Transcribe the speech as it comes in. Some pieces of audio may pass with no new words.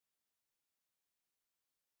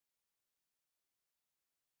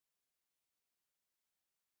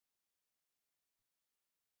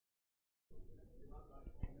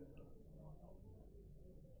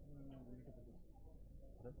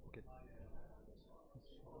Okay.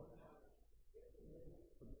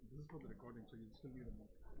 This is for the recording, so you still need a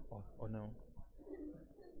mic. Oh no.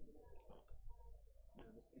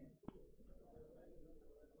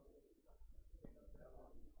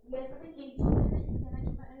 Yes, I think in 2 minutes, can I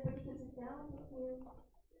invite everybody to sit down? Thank you.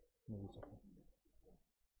 Maybe it's okay.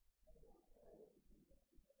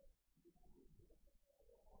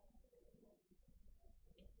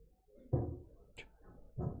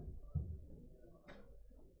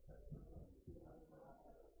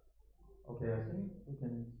 Okay, I think we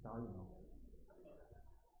can start now.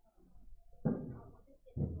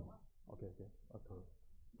 Okay, okay, okay.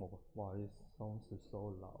 Oh, wow, it sounds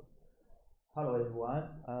so loud. Hello everyone.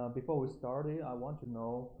 Before we started, I want to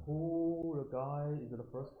know who the guy is the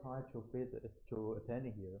first time to visit to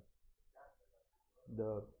attending here.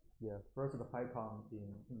 The first the PyCon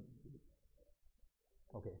in.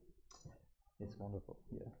 Okay, it's wonderful.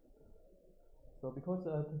 Yeah. So because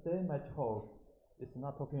today my talk is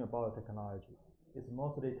not talking about technology, it's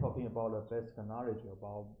mostly talking about the basic knowledge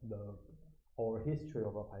about our history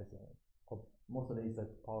of Python. Mostly it's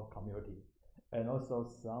about community, and also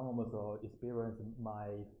some of the experience my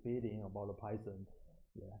feeling about Python.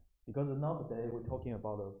 Yeah, because nowadays we're talking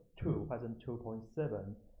about Python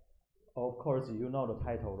 2.7. Of course, you know the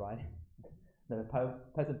title, right? The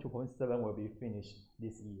Python 2.7 will be finished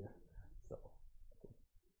this year. So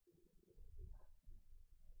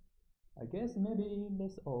I guess maybe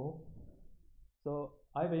that's all. So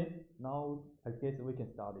Ivan, now I guess we can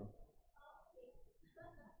start it.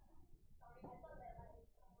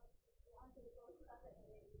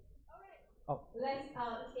 Oh, Let's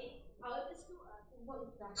see. I'll just do a simple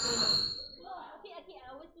introduction. Okay,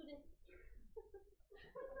 I always do this.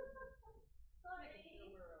 Sorry.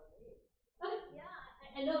 Yeah,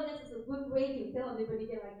 I know this is a good way to tell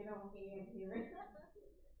everybody that, like, okay, I'm here.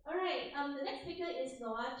 All right. The next speaker is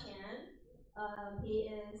Noah Chan.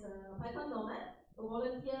 He is a PyCon nomad, a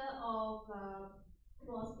volunteer of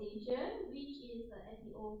Cross Asia, which is the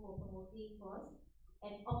NPO for promoting cross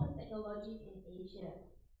and open technologies in Asia.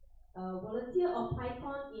 Volunteer of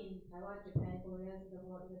PyCon in Taiwan, Japan, Korea,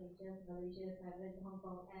 Singapore, Indonesia, Malaysia, Thailand, Hong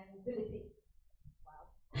Kong, and Philippines. Wow.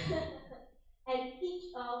 And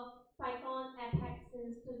each of PyCon APEC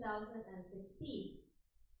since 2015.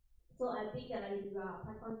 So I think that if you are a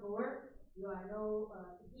PyCon goer, he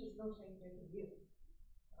is no stranger to you.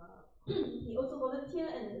 He also volunteer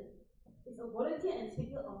and is a volunteer and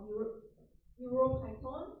speaker of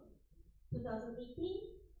EuroPython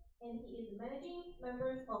 2018, and he is the managing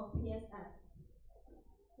member of PSF.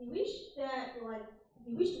 He wished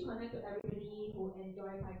to connect to everybody who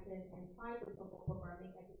enjoy Python and try to promote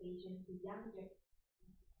programming education to young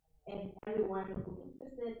and everyone who is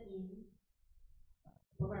interested in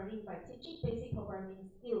programming by teaching basic programming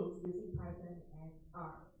skills using Python and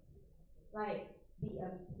R. He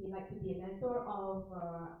like to be a mentor of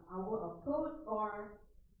Hour of Code or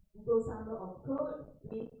Google Summer of Code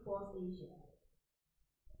with Cross Asia.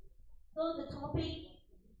 So the topic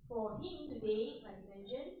for him today, like I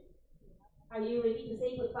mentioned, are you ready to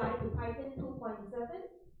say goodbye to Python 2.7?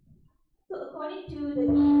 So according to the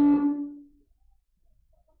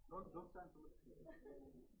don't stand for the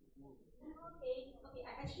okay,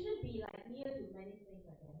 I shouldn't be like near to many things,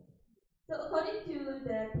 I guess. So according to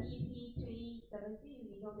the PEP 373,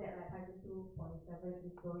 we know that Python 2.7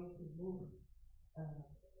 is going to move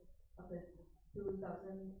after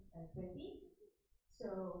 2020. So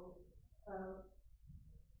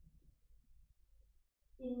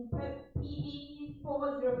in PEP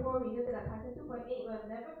 404, we know that Python 2.8 will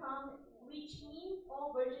never come, which means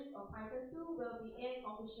all versions of Python 2 will be end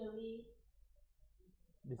officially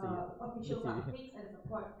official fix and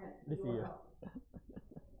support at this year.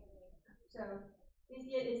 So this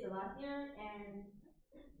year is the last year, and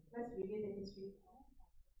let's review the history.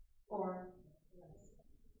 Or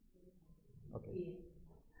okay.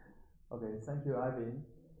 Okay, thank you, Ivan.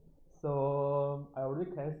 So I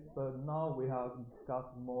already cast, but now we have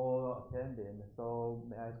got more attending. So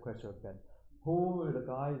may I ask question again? Who is the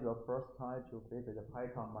guy the first time to visit the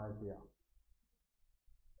PyCon Malaysia?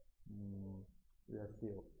 We are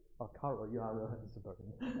still. Oh, Carol, you are the student.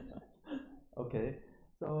 Okay,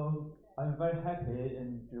 so I'm very happy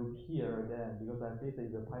to here again because I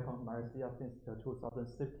visited the PyCon Malaysia since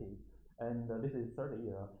 2016, and this is third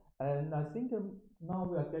year. And I think now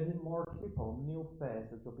we are getting more people, new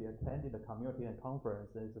faces to be attending the community and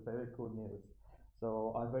conference. It's very good news.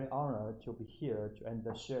 So I'm very honored to be here and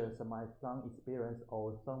share some experience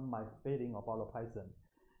or some my feeling about Python.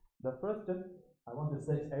 The first, I want to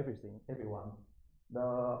say everyone.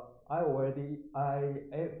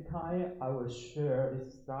 Every time I will share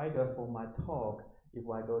this slide for my talk, if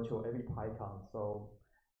I go to every PyCon. So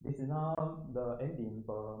this is not the ending,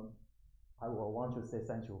 but I will want to say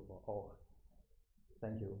thank you for all.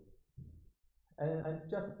 Thank you. And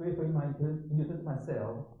just briefly introduce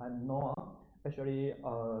myself. I'm Noah. Actually,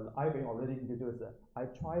 Ivan already introduced. I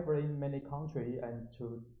traveled many countries and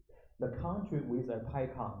to the country with a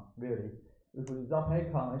PyCon, really. If without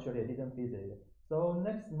PyCon, actually I didn't visit. So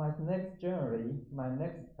my next journey, my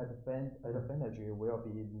next advantage will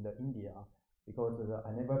be in the India because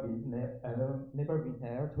I never been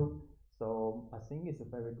there too. So I think it's a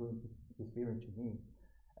very good experience to me.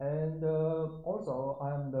 And also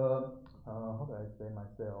I'm the how do I say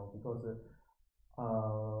myself because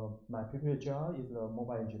my previous job is a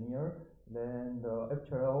mobile engineer. Then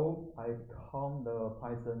after all, I become the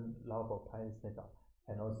Python lover of Python.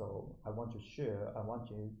 And also, I want to share, I want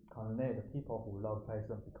to connect the people who love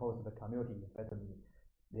Python because the community affected me.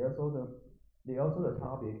 They also the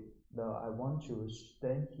topic that I want to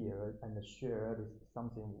stand here and share this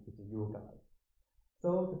something with you guys.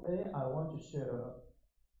 So today I want to share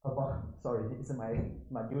about, sorry, this is my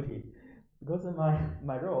duty because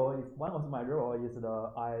my role is one of my role is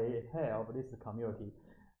I help this community.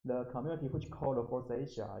 The community which called the Force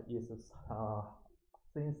Asia is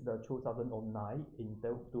since the 2009 in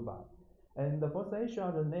Dubai. And the Force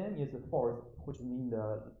Asia, the name is Force, which means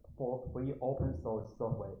the for free open source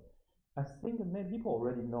software. I think many people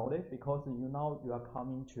already know it because you are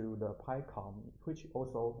coming to the PyCon, which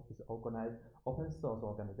also is organized open source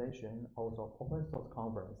organization, also open source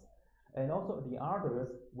conference. And also the others,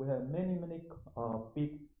 we have many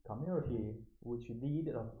big community which lead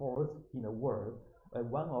a force in the world.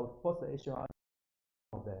 And one of Force Asia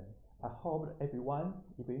of them. I hope everyone,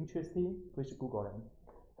 if you're interested, please Google them.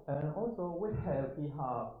 And also we have the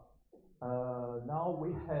now we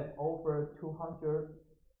have over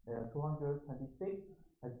 226,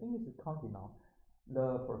 I think it's counting now,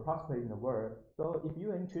 the participants in the world. So if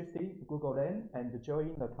you're interested, Google them and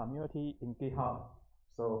join the community in GitHub.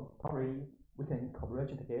 So probably we can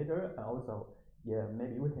collaborate together and also, yeah,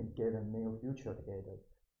 maybe we can get a new future together.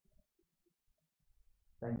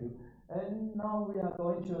 Thank you. And now we are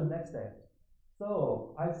going to the next step.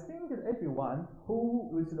 So I think that everyone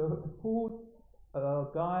who is a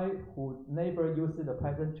guy who never used the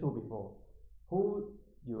Python 2 before, who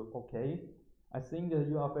you okay? I think that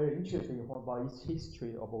you are very interested about its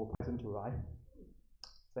history of Python 2, right?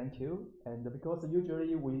 Thank you. And because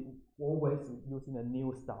usually we always using the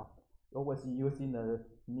new stuff, always using the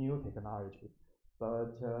new technology.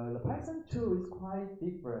 But the Python 2 is quite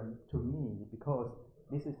different to me because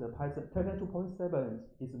this is the Python 2.7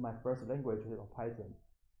 is my first language of Python.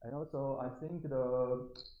 And also I think the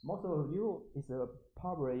most of you is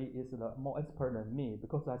probably is the more expert than me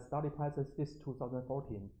because I studied Python since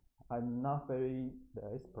 2014. I'm not very the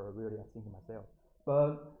expert really, I think myself.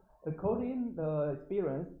 But according the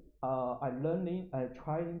experience, I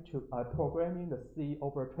trying to programming the C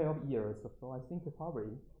over 12 years. So I think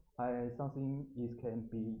probably something is can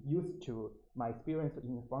be used to my experience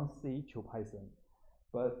in from C to Python,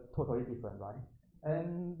 but totally different, right?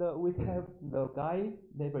 And we have the guy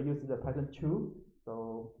never used the Python 2,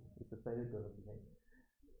 so it's a very good name.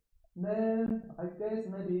 Then I guess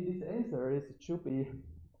maybe this answer is should be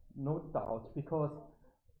no doubt because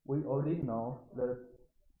we already know the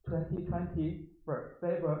 2020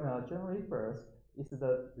 January 1st is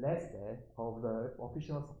the last day of the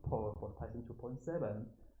official support for Python 2.7.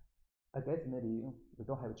 I guess maybe we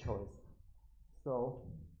don't have a choice. So,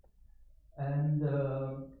 and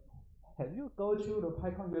have you go to the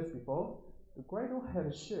PyCon US before? The Gradle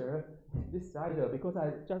have shared this slider because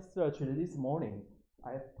I just searched it this morning.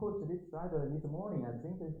 I put this slider this morning. I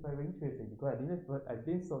think it's very interesting because I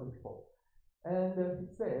didn't saw it before. And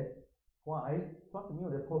it says why what's new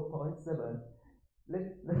the 4.7.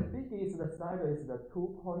 The biggest the slider is the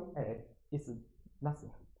 2.8. It's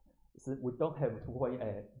nothing. We don't have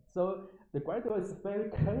 2.8. So the Gradle is very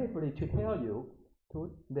carefully to tell you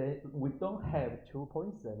that we don't have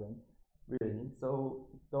 2.7 really. So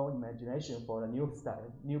don't imagination for the new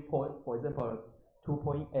style, new point, for example,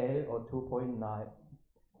 2.8 or 2.9.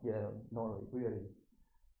 Yeah, no, really.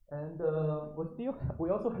 And we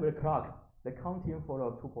also have a clock, the counting for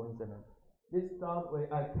the 2.7. This stuff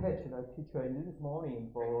I catch the teacher this morning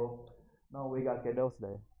for now we got get those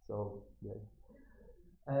there. So yeah.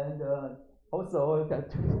 And also the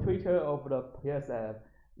Twitter of the PSF,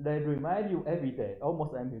 they remind you every day,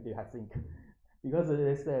 almost every day I think. Because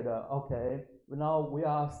they said, okay, now we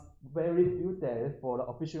are very few days for the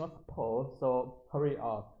official support, so hurry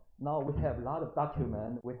up. Now we have a lot of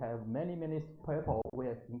documents, we have many people we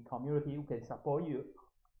have in community who can support you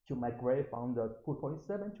to migrate from the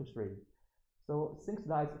 2.7 to 3. So seems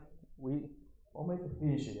like we almost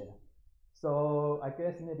finished it. So I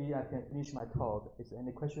guess maybe I can finish my talk. Is there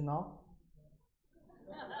any question now?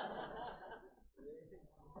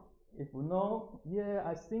 If no, yeah,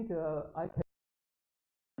 I think I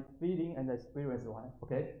can feeling and experience one.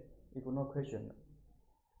 Okay, if no question.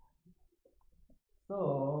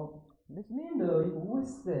 So this means if we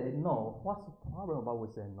say no, what's the problem about we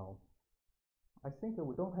say no? I think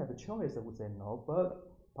we don't have a choice if we say no, but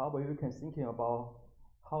probably we can thinking about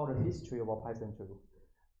how the history about Python 2.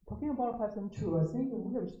 Talking about Python 2, I think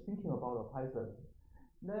we are thinking about the Python.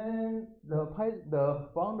 Then the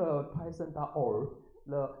founder Python.org,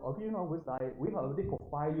 the original website, we have already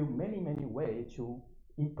provide you many ways to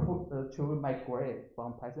input to migrate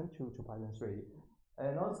from Python 2 to Python 3.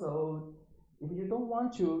 And also, if you don't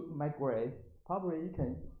want to migrate, probably you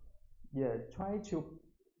can try to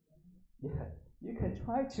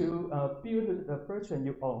build the version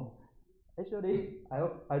you own. Actually,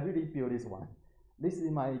 I really built this one. This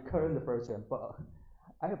is my current version, but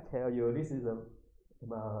I have to tell you this is a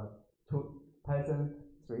Python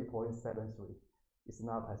 3.73. It's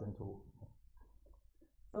not Python 2.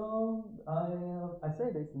 So I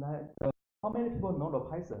say this that how many people know the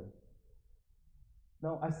Python?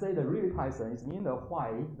 No, I say the real Python is mean the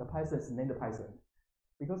why the Python is named Python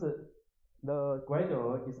because the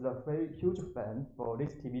graduate is a very huge fan for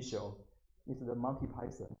this TV show. It's the Monty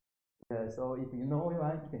Python. Yeah, so if you know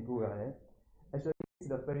one, you can Google it. Actually,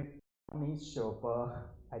 it's a very funny show,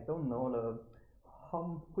 but I don't know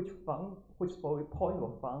which point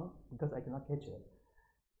of fun because I cannot catch it.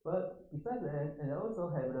 But besides that, and I also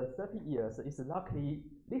have the 30 years. It's luckily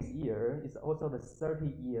this year is also the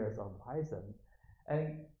 30 years of Python.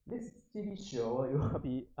 And this TV show will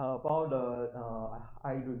be about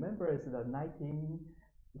I remember it's the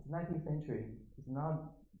 19th century. It's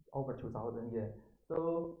not over 2000 yet.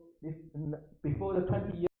 So before the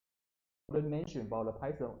 20 years mentioned about the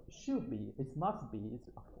Python it must be, it's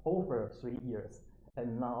over 3 years.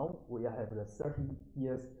 And now we have the 30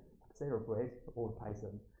 years celebrate for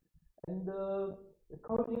Python. And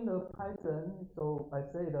according to Python, so I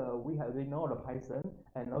said we know the Python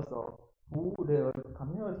and also who the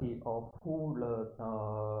community of who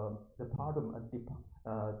the department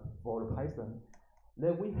for the Python.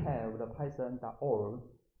 Then we have the Python.org.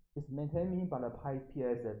 It's maintained by the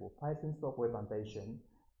PSF, Python Software Foundation.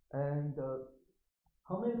 And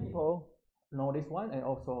how many people know this one, and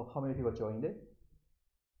also how many people joined it?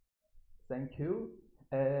 Thank you.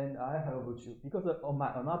 And I have to, because of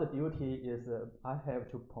my another duty is I have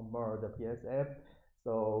to promote the PSF.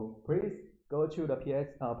 So please go to the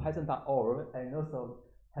Python.org and also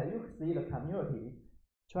have you see the community?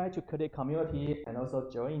 Try to click community and also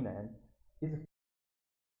join them.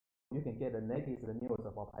 You can get the latest news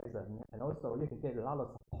about Python, and also you can get a lot of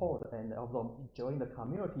support, and also join the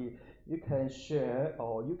community. You can share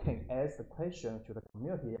or you can ask a question to the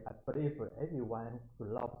community. I believe everyone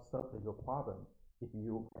would love to solve your problem if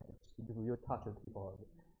you touch the keyboard.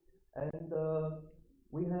 And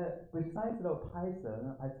we have besides the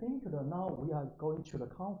Python, I think that now we are going to the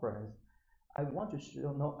conference. I want to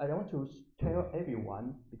tell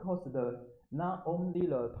everyone because not only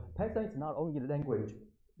the Python is not only the language.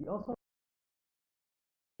 We also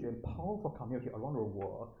have a powerful community around the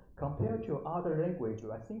world. Compared to other languages,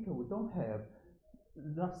 I think we don't have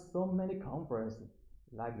not so many conferences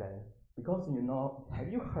like that. Because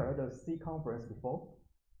have you heard of C conference before?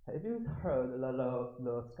 Have you heard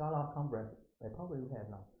the Scala conference? I probably have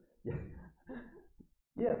now. Yeah.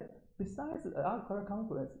 Yeah. Besides our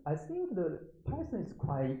conference, I think the Python is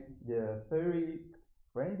quite very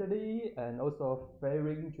friendly and also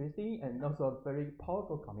very interesting and also very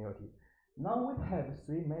powerful community. Now we have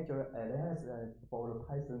three major events for the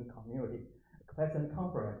Python community, Python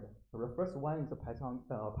conference. So the first one is the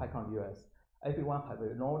PyCon US. Everyone have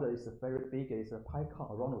know that it's very big. It's a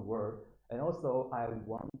PyCon around the world, and also I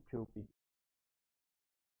want to be.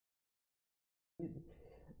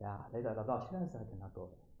 Yeah, later about chance I cannot go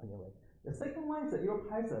anyway. The second one is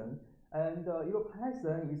EuroPython, and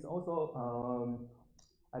EuroPython is also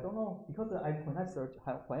I don't know because when I search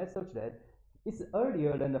that, it's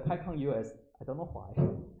earlier than the PyCon US. I don't know why.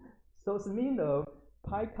 So it means the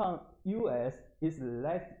PyCon US is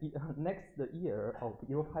next year of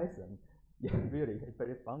EuroPython. Yeah, really, it's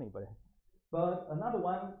very funny, but another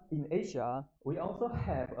one in Asia, we also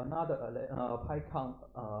have another PyCon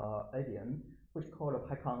alien, which is called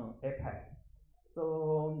PyCon APEC.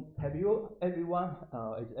 So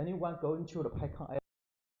is anyone going to the PyCon APEC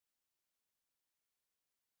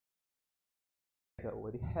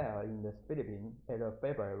will be held in the Philippines at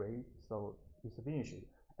February, so it's finished.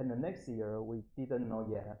 And the next year, we didn't know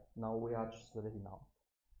yet. Now we are selecting now.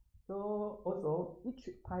 So also each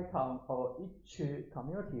PyCon or each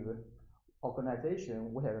community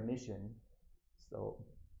organization, we have a mission. So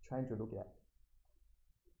trying to look at.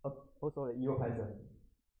 Also the EuroPython.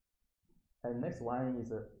 And next one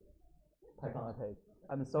is PyCon attack.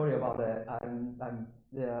 I'm sorry about that.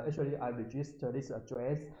 Actually I registered this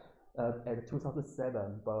address at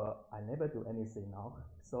 2007, but I never do anything now.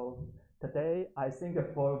 So today I think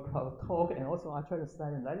for talk and also I try to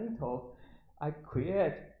study learning talk, I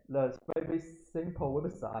create the very simple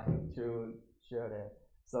website to share that.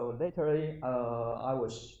 So literally I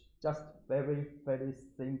was just very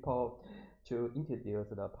simple to introduce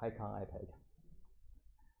the PyCon iPad.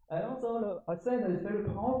 And also, I said it's very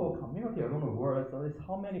powerful community around the world. So it's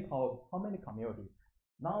how many community.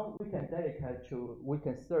 Now we can dedicate to, we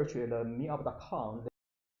can search the meetup.com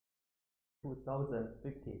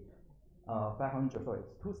 2050, 500, sorry,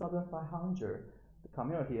 2,500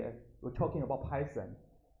 community. We're talking about Python.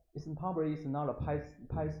 It's probably it's not a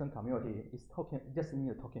Python community. It's just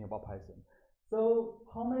me talking about Python. So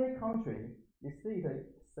how many countries? You see the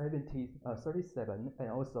 37, and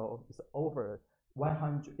also it's over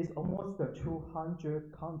 100. It's almost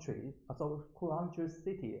 200 countries. So 200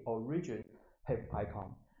 city or region have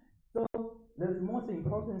PyCon. So the most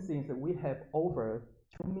important thing is that we have over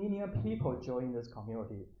 2 million people join this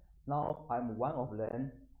community. Now I'm one of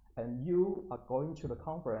them, and you are going to the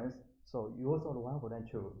conference, so you also one of them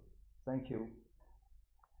too. Thank you.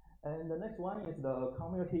 And the next one is the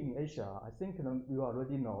community in Asia. I think you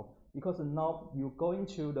already know, because now you go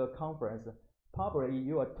into the conference, probably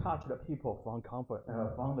you will touch the people from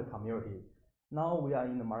from the community. Now we are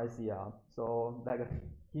in Malaysia, so like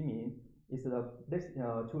Himi is this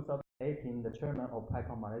 2018 the chairman of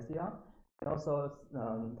PyCon Malaysia, and also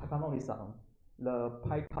Takanori-san, the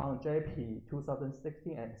PyCon JP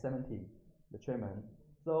 2016 and 17, the chairman.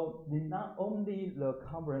 So not only the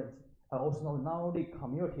conference, also not only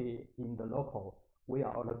community in the local, we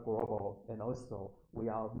are the global, and also we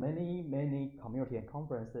are many community and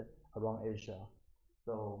conferences around Asia.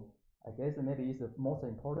 So I guess maybe it's the most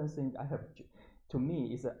important thing I have to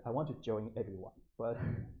me is I want to join everyone, but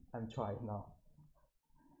I'm trying now.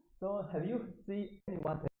 So have you seen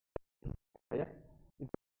anyone? Yeah,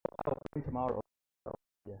 it's tomorrow. So,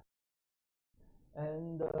 yeah.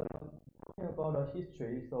 And talking about the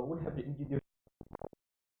history, so we have to introduce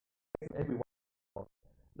everyone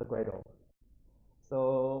the Gradle.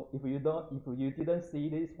 So if you didn't see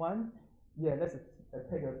this one, yeah, let's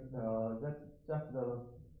take a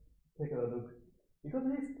take a look, because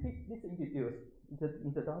this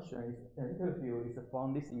introduction is an interview is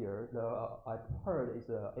from this year. I heard it's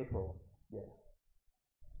April. Yeah.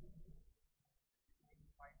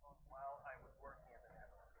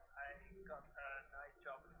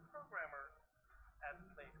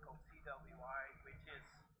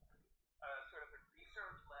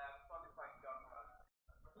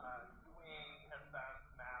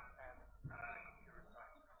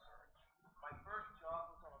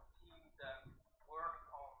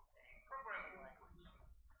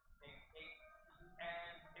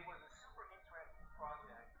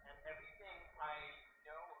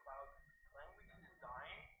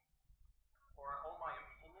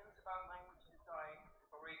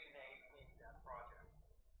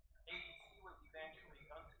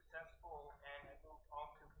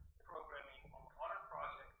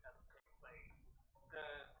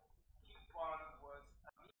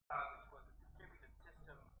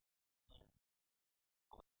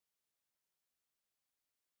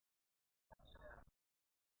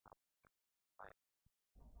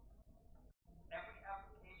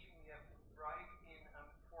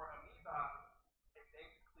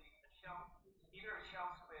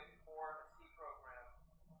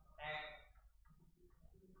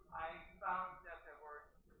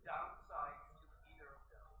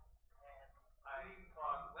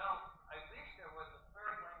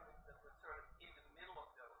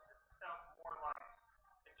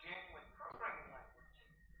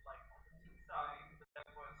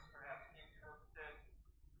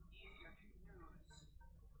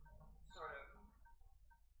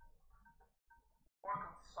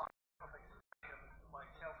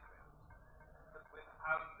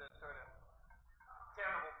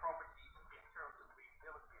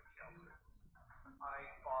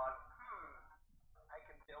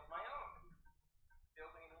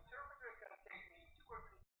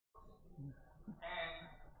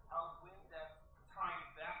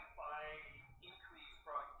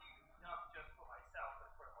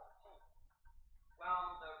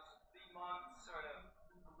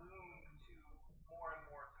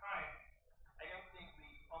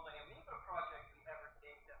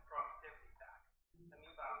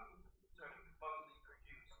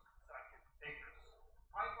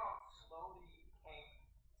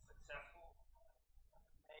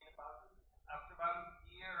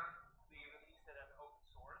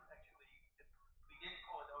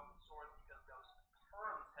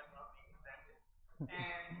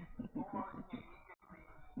 And almost immediately,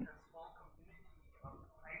 a small community of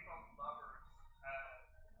Python lovers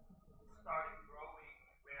started growing,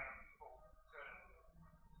 where people sort of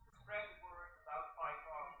spread the word about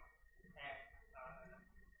Python and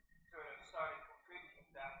sort of started contributing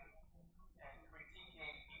that and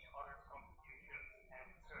critiquing each other's contributions and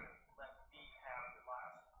sort of let me have the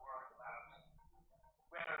last word about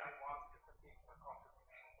whether I wanted a particular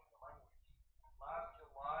contribution from the language. Last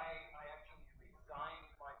July, I actually resigned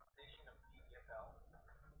my position of PDFL,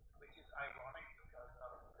 which is ironic because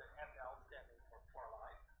of the FL standing for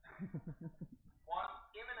life. One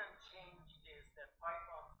imminent change is that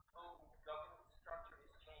Python's own governance structure is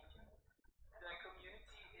changing. The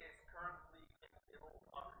community is currently in the middle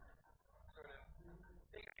of sort of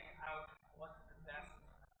figuring out what the best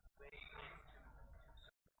way is to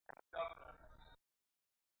governance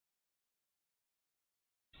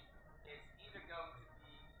is either going to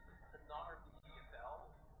be another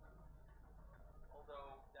BDFL,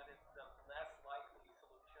 although that is the less likely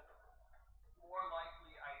solution. More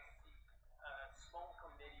likely, I see a small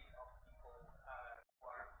committee of people who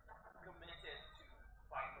are committed to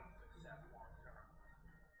Python's success long term.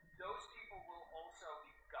 Those people will also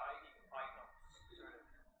be guiding Python's sort of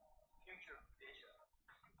future vision.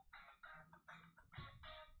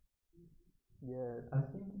 Yeah, I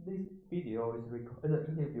think this video is the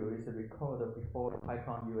interview is recorded before the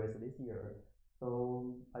PyCon US this year.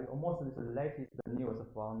 So I almost is the latest news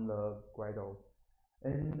from the Gradle.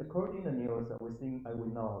 And according to the news, we think we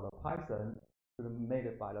know the Python is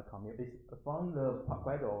made by the community. It's from the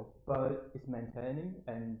Gradle, but it's maintaining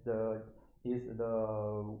and is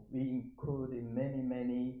the we include in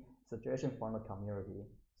many suggestions from the community.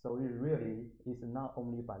 So it really is not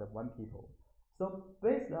only by the one people. So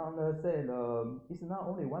based on the say it's not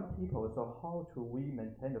only one people. So how do we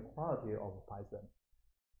maintain the quality of Python?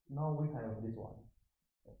 Now we have this one.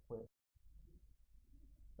 Wait,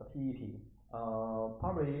 the PEP.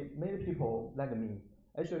 Probably many people like me.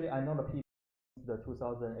 Actually, I know the PEP the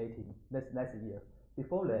 2018 next year.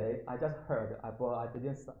 Before that, I just heard, but I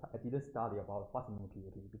didn't study about what's in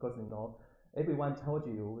PEP because everyone told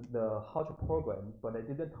you the how to program, but they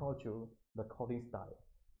didn't tell you the coding style.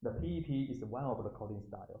 The PEP is one of the coding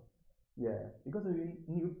style. Yeah, because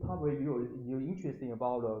you probably you're interested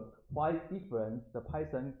about why different the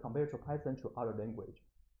Python compared to Python to other language.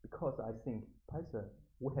 Because I think Python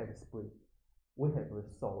we have Spring, we have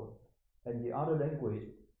Soul, and the other language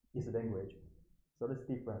is language. So that's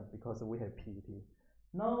different because we have PEP.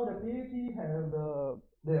 Now the PEP have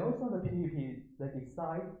they also the PEP they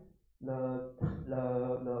decide the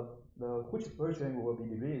which version will be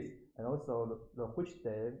released and also the which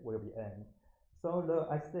day will be end. So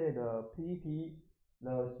I say the PEP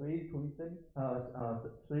the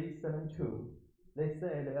 372 they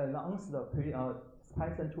say they announced the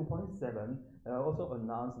Python 2.7 and also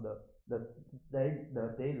announced the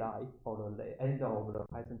daylight or the end of the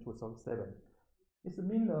Python 2.7. It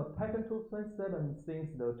means Python 2.7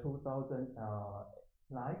 since the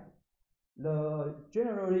 2009.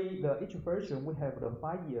 Generally each version we have the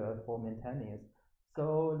 5 years for maintenance.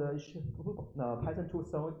 So the Python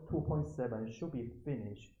 2.7 should be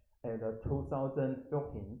finished at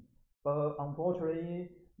 2014. But unfortunately,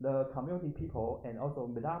 the community people and also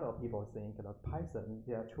a lot of people think that Python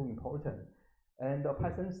they are too important. And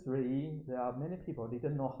Python 3, there are many people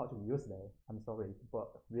didn't know how to use that. I'm sorry, but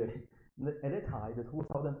really, at that time, the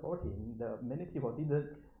 2014, many people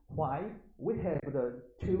didn't. Why? We have the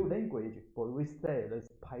two language, but we say it's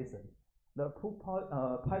Python. The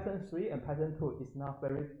Python 3 and Python 2 is not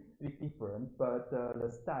very different, but the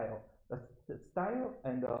style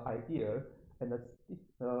and the idea and the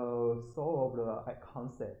soul of the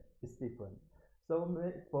concept is different. So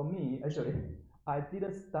for me, actually, I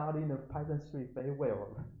didn't study the Python 3 very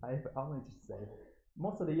well. I have honestly to say.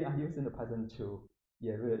 Mostly I'm using the Python 2.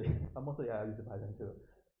 Yeah, really. Mostly I use the Python 2.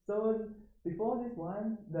 So before this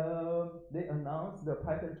one, they announced the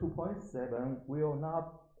Python 2.7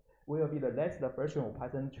 will be the next version of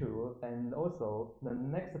Python 2, and also the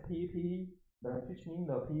next PEP, featuring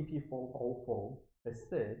the PEP 404, they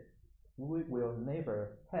said we will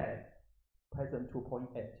never have Python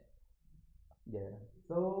 2.8. Yeah.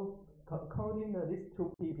 So according to these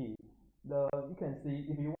two PEP, you can see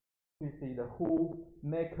if you want to see the who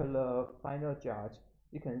make the final judge,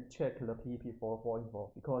 you can check the PEP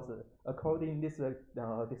 4.4 because according this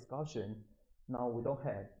discussion, now we don't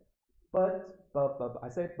have. But I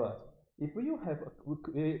said but if you have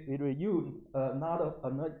you not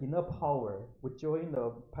enough power, we join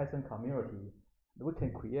the Python community, we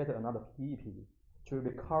can create another PEP to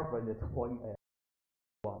recover the 2.8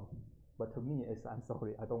 one. But to me, I'm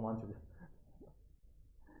sorry, I don't want to.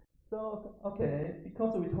 So, okay,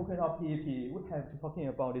 because we're talking about PEP, we have to talking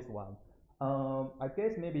about this one. I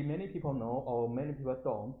guess maybe many people know or many people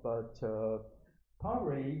don't, but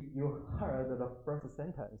probably you heard the first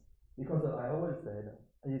sentence because I always said,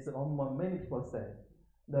 it's almost many people say,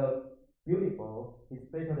 the beautiful is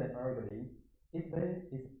better than ugly, it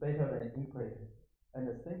is better than incomplete, and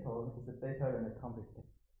the simple is better than the complicated.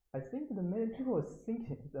 I think the many people are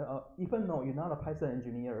thinking, even though you're not a Python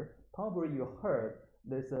engineer, probably you heard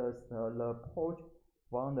this is the port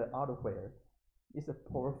from the hardware. It's a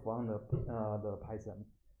port from the Python,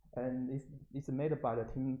 and it's made by the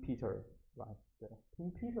Tim Peter, right? The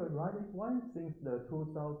Tim Peter write this one since the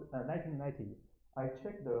 1990. I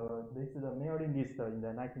checked this is the mailing list in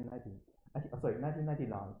the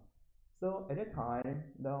 1999. So at that time,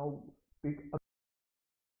 now big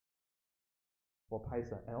for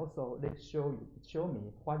Python, and also they show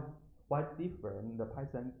me what different the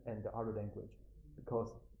Python and the other language,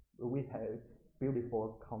 because we have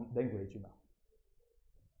beautiful language now.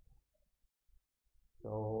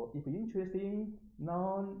 So if you're interested,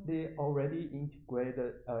 now they already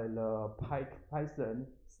integrated the Python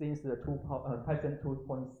since the Python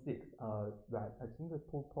 2.6, right? I think the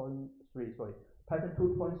 2.3, sorry, Python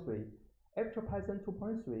 2.3. After Python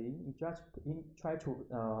 2.3, you just try to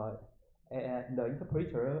add the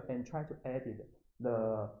interpreter and try to edit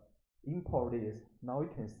the import list. Now you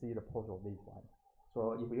can see the port of this one.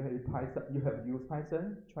 So if you have Python, you have used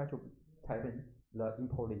Python, try to type in the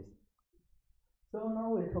import list. So now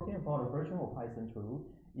we're talking about a version of Python 2.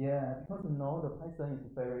 Yeah, because now the Python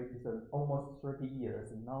is almost 30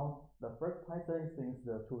 years. Now the first Python since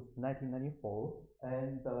the 1994,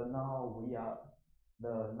 and now we are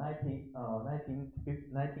the 2019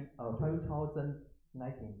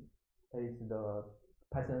 is the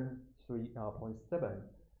Python 3.7,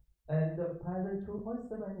 and the Python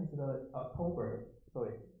 2.7 is the October.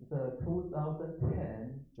 Sorry, it's the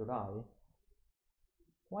 2010 July.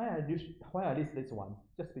 Why I list this one?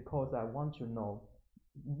 Just because I want to know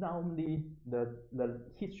not only the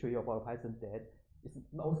history of our Python dead, it's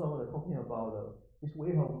also talking about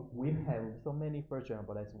we have so many versions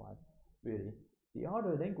about this one, really. The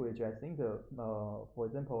other language, I think, for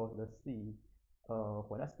example, the C.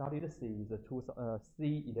 When I studied C, is the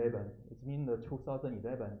C11. It means the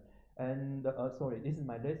 2011. And sorry, this is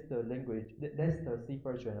my latest language. That's the C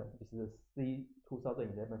version. It's the C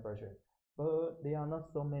 2011 version. But there are not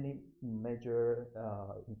so many major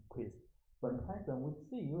increase. But Python with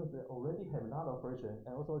C, you already have a lot of versions,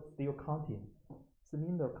 and also it's still counting. So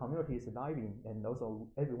means the community is living, and also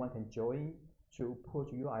everyone can join to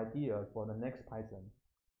push your idea for the next Python.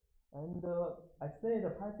 And I say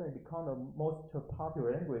the Python become the most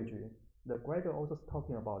popular language. The graduate also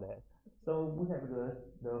talking about that. So we have the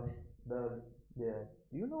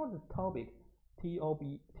do you know the topic TOB?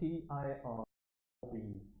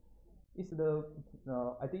 It's the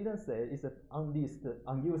I didn't say it's an unused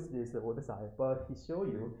this website, but he show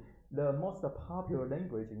you the most popular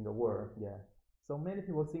language in the world. Yeah. So many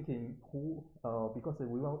people thinking who because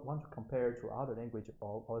we want to compare to other language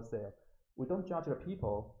ourselves. We don't judge the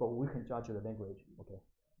people, but we can judge the language. Okay.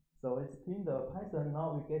 So it's been the Python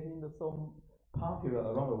now we're getting so popular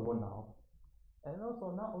around the world now. And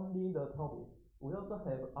also not only the topic, we also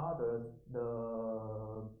have others, the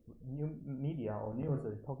new media or news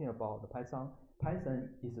is talking about the Python. Python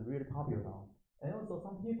is really popular now. And also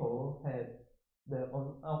some people have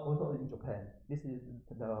also in Japan. This is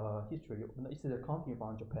the history, this is the accounting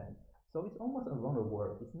from Japan. So it's almost around the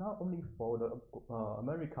world. It's not only for the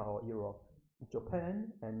America or Europe.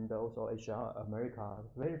 Japan and also Asia, America,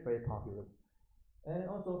 very, very popular. And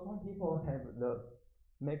also some people have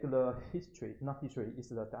make the history, not history, it's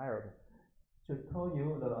the diagram to tell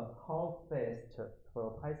you how fast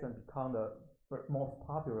Python become the most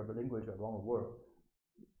popular language around the world.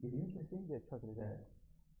 If you're interested, yeah, check it out.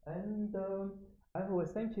 And I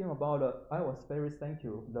was thinking about I was very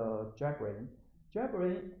thankful the JetBrains.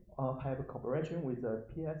 JetBrains have a cooperation with the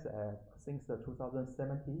PSF since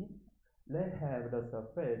 2017. They have the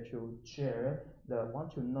survey to share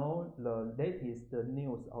want to know the latest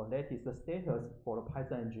news or latest status for the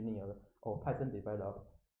Python engineer or Python developer.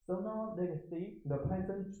 So now they can see the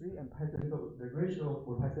Python 3 and Python 2, the ratio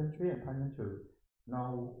for Python 3 and Python 2.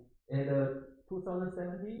 Now at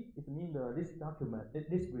 2017, it means this document,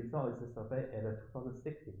 this result is a survey at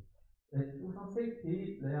 2060. In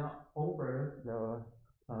 2060, they are over the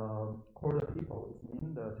quarter people. It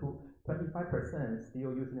means the 25%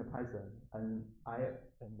 still using Python, and I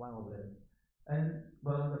am one of them. And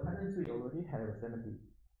but the Python 3 already have 70.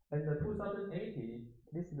 And the 2080,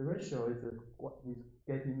 this ratio is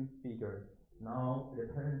getting bigger. Now the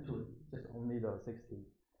Python 2 is just only the 60.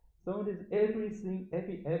 So this everything,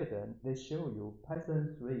 every evidence they show you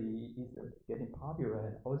Python 3 is getting popular,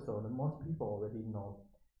 and also the most people already know,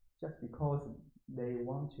 just because they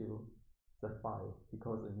want to survive.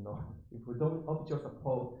 Because if we don't official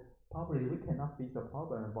support, probably we cannot fix the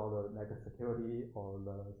problem about like security or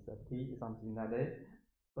the safety, something like that.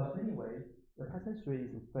 But anyway, the Python 3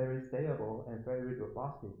 is very stable and very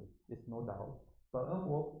robust. It's no doubt. But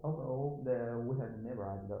overall, we have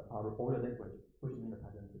memorized our older language, which means the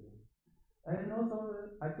Python 3. And also,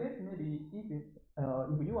 I guess maybe if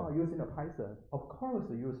you are using a Python, of course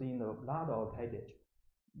using a lot of package.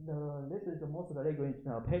 This is the most language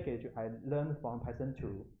package I learned from Python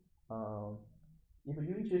 2. If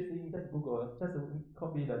you're interested, just Google, just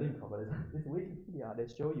copy the link of this Wikipedia. They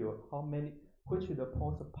show you which is the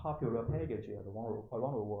most popular package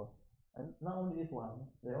around the world. And not only this one,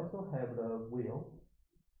 they also have the wheel.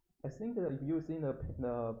 I think that if you see the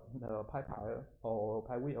PyPy or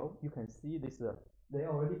PyWheel, you can see this. They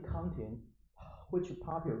already counting which the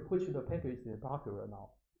package is popular now.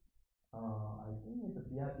 I think the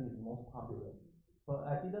PIP is most popular, but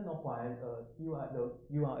I didn't know why the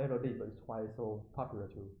URL lib is why so popular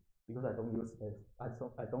too. Because I don't use it. I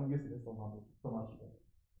don't use it so much.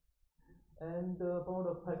 And about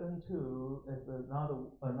the Python 2, is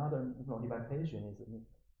another notification is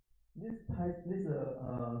this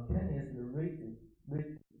Kenny's reason they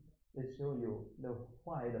show you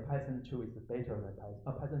why the Python 2 is better than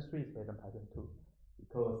Python 3 is better than Python 2,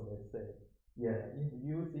 because they say, yeah, if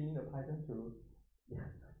using the Python 2, yeah,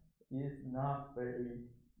 it's not very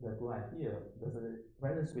the good idea because the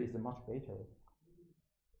Python 3 is much better.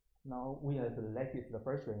 Now we have the latest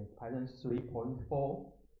version, Python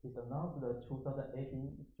 3.4. It's announced the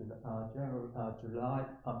 2018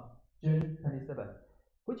 June 27,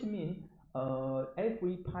 which means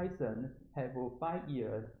every Python have 5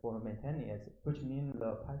 years for maintenance, which means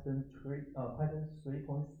the Python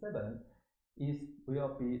 3.7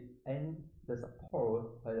 will be end the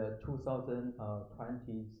support by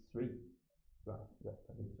 2023, right? Yeah,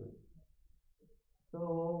 23.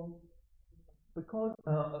 So because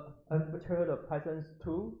after the Python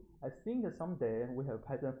 2, I think that someday we have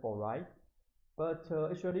Python 4, right? But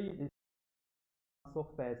actually it's not so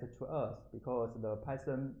fast to us because the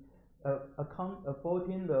Python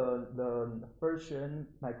avoiding the version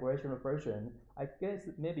migration version. I guess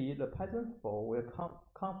maybe the Python 4 will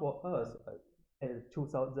come for us at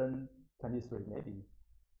 2023, maybe.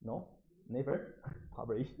 No, never,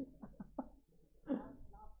 probably.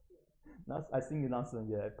 Not, I think nothing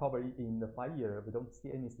yet. Probably in the 5 years, we don't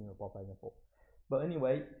see anything about Python 4. But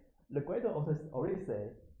anyway, the grader already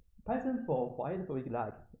say Python 4, whatever we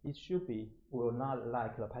like, it should be will not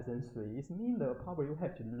like the Python 3. It means that probably you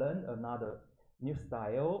have to learn another new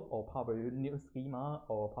style or probably new schema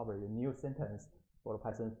or probably a new sentence for the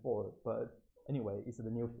Python 4. But anyway, it's the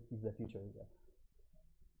future. Yeah.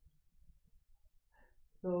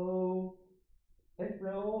 So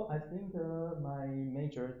overall, I think my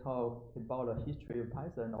major talk about the history of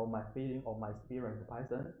Python or my feeling or my experience with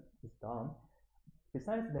Python is done.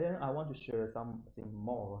 Besides that, I want to share something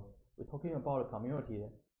more. We're talking about the community,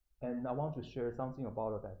 and I want to share something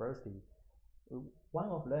about the diversity. One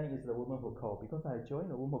of them is the Women Who Code, because I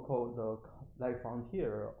joined the Women Who Code like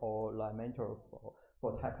frontier or like mentor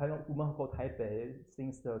for Women Who Code Taipei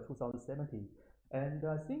since 2017. And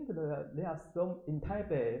I think there are some in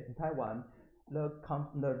Taipei, in Taiwan,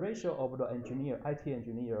 the ratio of the IT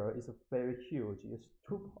engineer is very huge. It's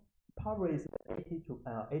probably is 8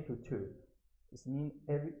 to 2. It means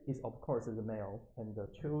every is of course is a male and the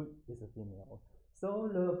 2 is a female. So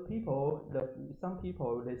some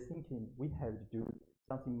people they thinking we have to do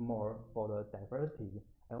something more for the diversity,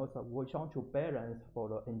 and also we want to balance for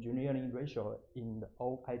the engineering ratio in the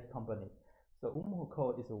all IT company. So Women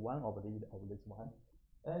Code is one of this one.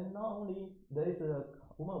 And not only there is a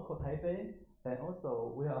Women Code Taipei, and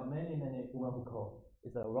also we have many Women Code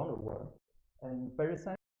is around the world. And very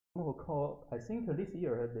sad, Women Code, I think this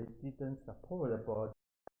year they didn't support for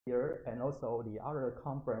year, and also the other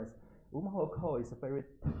conference. Women Code is a very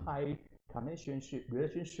tight relationship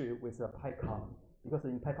with the PyCon, because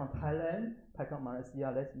in PyCon Thailand, PyCon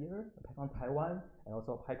Malaysia last year, PyCon Taiwan, and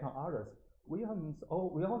also PyCon others, we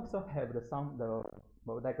also have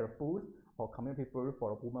like a booth or community booth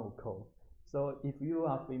for Women Code. So if you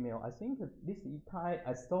are female, I think this time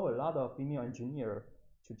I saw a lot of female engineers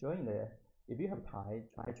to join there. If you have time,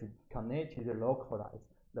 try to connect to the localize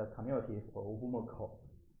the community for Women Code.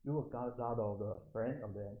 You will get a lot of the friends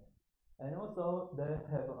of them. And also they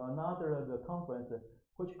have another conference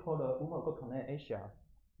which called the Women Code Connect Asia.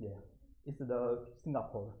 Yeah, it's the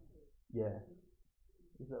Singapore. Yeah,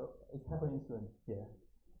 it's happening soon. Yeah.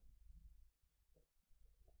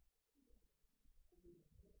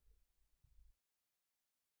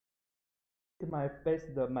 my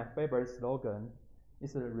favorite slogan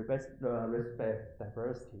is respect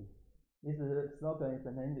diversity. This slogan is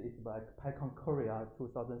named by PyCon Korea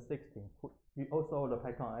 2016. You also the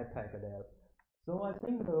PyCon IPAC there. So I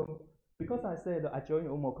think because I said I joined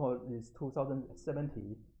Umoko is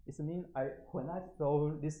 2017, it means when I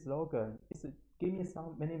saw this slogan, it gave me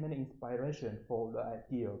many inspiration for the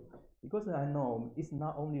idea. Because I know it's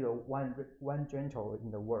not only the one gender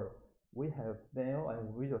in the world. We have male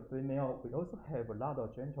and we have female. We also have a lot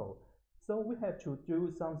of gender. So we have to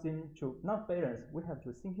do something to not balance. We have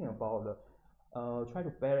to thinking about try to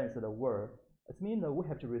balance the world. It means we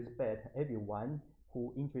have to respect everyone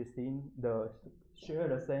who interested in the share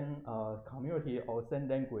the same community or same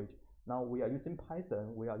language. Now we are using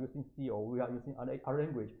Python, we are using C, or we are using other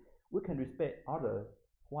language. We can respect others,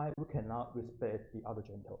 why we cannot respect the other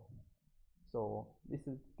gender. So this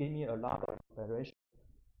gave me a lot of inspiration.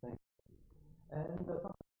 And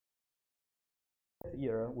this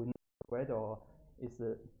year we know Gradle is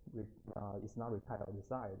not retired or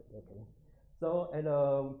resigned. Okay. So at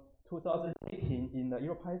 2018 in the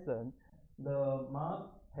EuroPython, the Mark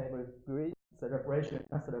have a great celebration,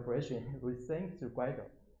 with thanks to Gradle.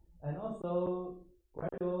 And also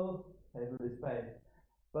Gradle have respect.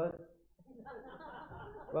 But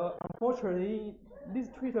well, unfortunately, this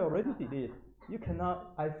Twitter already deleted. You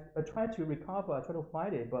cannot. I tried to recover. I tried to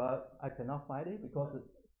find it, but I cannot find it because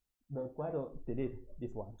the Gradle deleted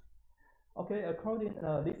this one. Okay, according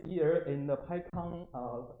this year in the PyCon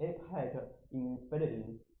APAC in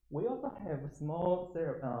Philippines, we also have small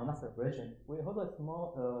not celebration. We have a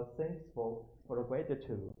small thanks for the Gradle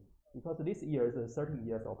too, because this year is 13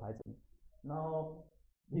 years of Python. Now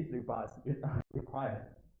this required.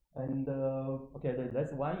 And okay, the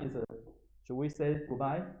last one is should we say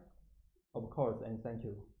goodbye? Of course, and thank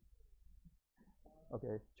you.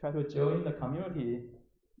 Okay, try to join the community,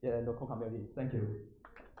 local community. Thank you.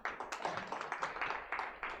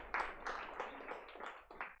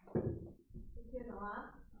 Thank you,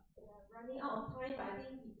 Noah. Running out of time, but I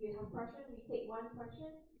think if you have question, we take one question.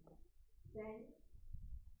 Then.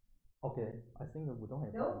 Okay, I think we don't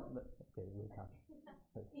have. No. Okay, we'll touch.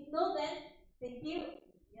 If no, then thank you.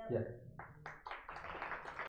 Yep. Yeah.